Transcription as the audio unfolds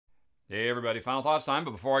Hey everybody, final thoughts time,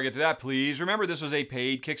 but before I get to that, please remember this was a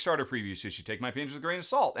paid Kickstarter preview, so you should take my opinions with a grain of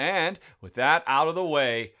salt. And with that out of the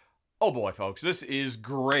way, oh boy folks, this is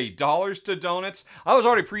great. Dollars to Donuts. I was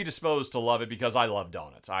already predisposed to love it because I love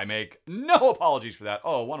donuts. I make no apologies for that.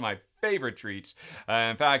 Oh, one of my favorite treats.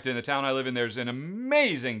 In fact, in the town I live in, there's an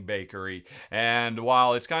amazing bakery, and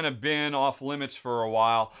while it's kind of been off limits for a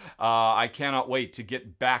while, I cannot wait to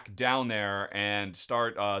get back down there and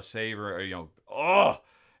start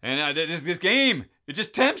and this game, it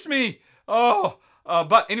just tempts me.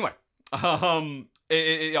 But anyway,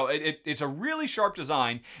 it's a really sharp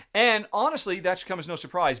design, and honestly, that should come as no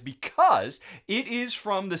surprise because it is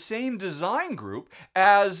from the same design group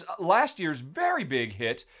as last year's very big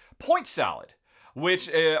hit, Point Salad, which,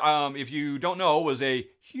 if you don't know, was a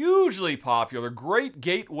hugely popular, great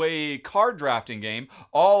gateway card drafting game,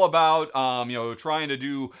 all about trying to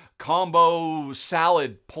do combo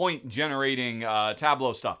salad point generating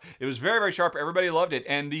tableau stuff. It was very, very sharp. Everybody loved it,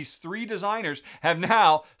 and these three designers have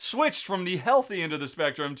now switched from the healthy end of the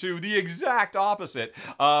spectrum to the exact opposite,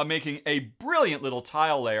 making a brilliant little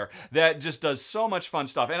tile layer that just does so much fun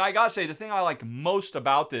stuff. And I gotta say, the thing I like most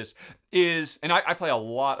about this is, and I play a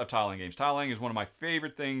lot of tiling games. Tiling is one of my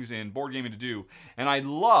favorite things in board gaming to do, and I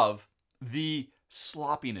love the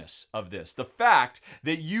sloppiness of this. The fact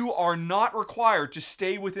that you are not required to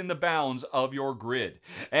stay within the bounds of your grid.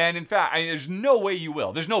 And in fact, there's no way you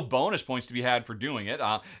will. There's no bonus points to be had for doing it.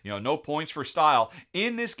 No points for style.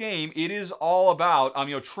 In this game, it is all about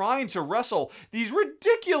trying to wrestle these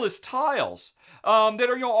ridiculous tiles. That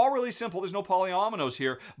are all really simple. There's no polyominoes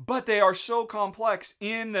here, but they are so complex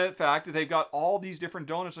in the fact that they've got all these different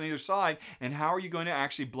donuts on either side, and how are you going to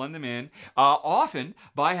actually blend them in? Often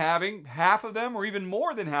by having half of them or even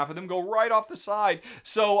more than half of them go right off the side.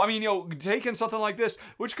 So, taking something like this,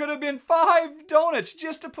 which could have been 5 donuts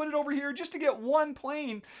just to put it over here, just to get one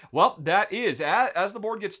plane, well, that is, as the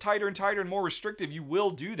board gets tighter and tighter and more restrictive, you will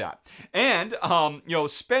do that. And,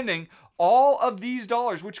 spending all of these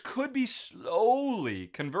dollars, which could be slowly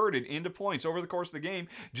converted into points over the course of the game,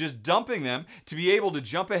 just dumping them to be able to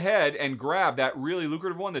jump ahead and grab that really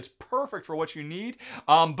lucrative one that's perfect for what you need,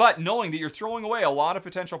 but knowing that you're throwing away a lot of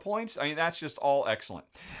potential points, that's just all excellent.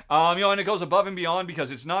 And it goes above and beyond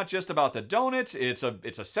because it's not just about the donuts, it's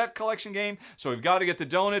a set collection game, so we've got to get the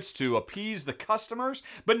donuts to appease the customers,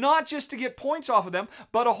 but not just to get points off of them,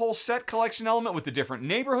 but a whole set collection element with the different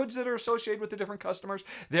neighborhoods that are associated with the different customers.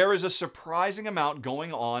 There is a surprising amount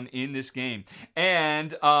going on in this game,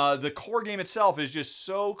 and the core game itself is just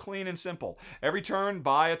so clean and simple. Every turn,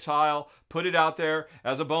 buy a tile, put it out there.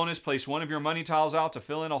 As a bonus, place one of your money tiles out to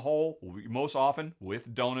fill in a hole, most often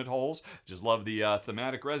with donut holes. Just love the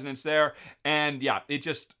thematic resonance there, and yeah,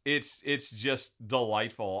 it's just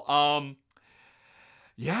delightful. I'm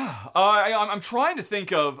trying to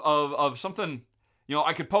think of something,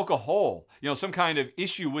 I could poke a hole, some kind of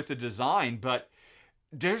issue with the design, but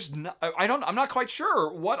I'm not quite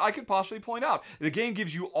sure what I could possibly point out. The game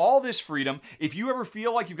gives you all this freedom. If you ever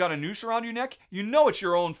feel like you've got a noose around your neck, it's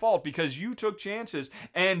your own fault because you took chances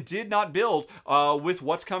and did not build with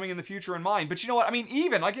what's coming in the future in mind. But you know what?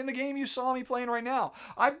 Even like in the game you saw me playing right now,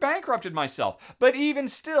 I bankrupted myself. But even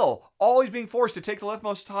still, always being forced to take the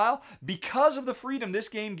leftmost tile because of the freedom this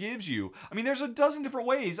game gives you. There's a dozen different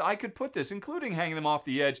ways I could put this, including hanging them off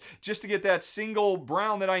the edge just to get that single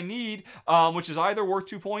brown that I need, which is either worth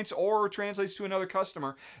 2 points or translates to another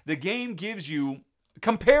customer. The game gives you,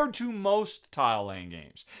 compared to most tile laying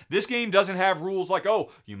games, this game doesn't have rules like,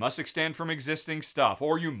 you must extend from existing stuff,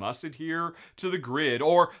 or you must adhere to the grid,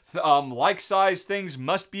 or like-sized things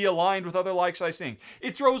must be aligned with other like-sized things.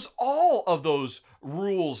 It throws all of those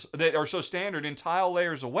rules that are so standard in tile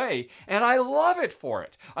layers away, and I love it for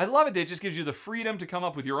it. I love it that it just gives you the freedom to come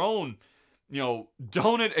up with your own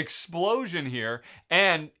donut explosion here,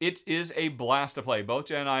 and it is a blast to play. Both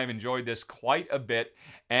Jen and I have enjoyed this quite a bit,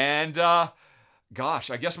 and gosh,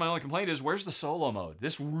 I guess my only complaint is, where's the solo mode?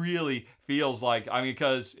 This really feels like,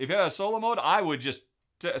 because if it had a solo mode, I would just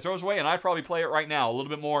throw it away, and I'd probably play it right now a little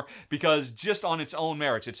bit more, because just on its own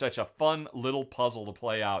merits, it's such a fun little puzzle to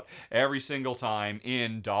play out every single time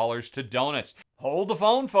in Dollars to Donuts. Hold the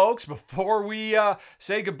phone, folks, before we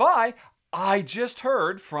say goodbye. I just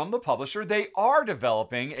heard from the publisher they are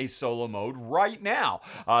developing a solo mode right now.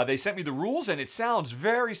 They sent me the rules and it sounds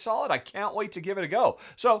very solid. I can't wait to give it a go.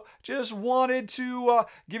 So just wanted to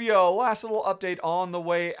give you a last little update on the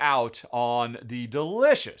way out on the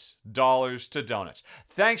delicious Dollars to Donuts.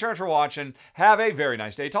 Thanks very much for watching. Have a very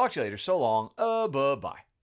nice day. Talk to you later. So long. Bye-bye.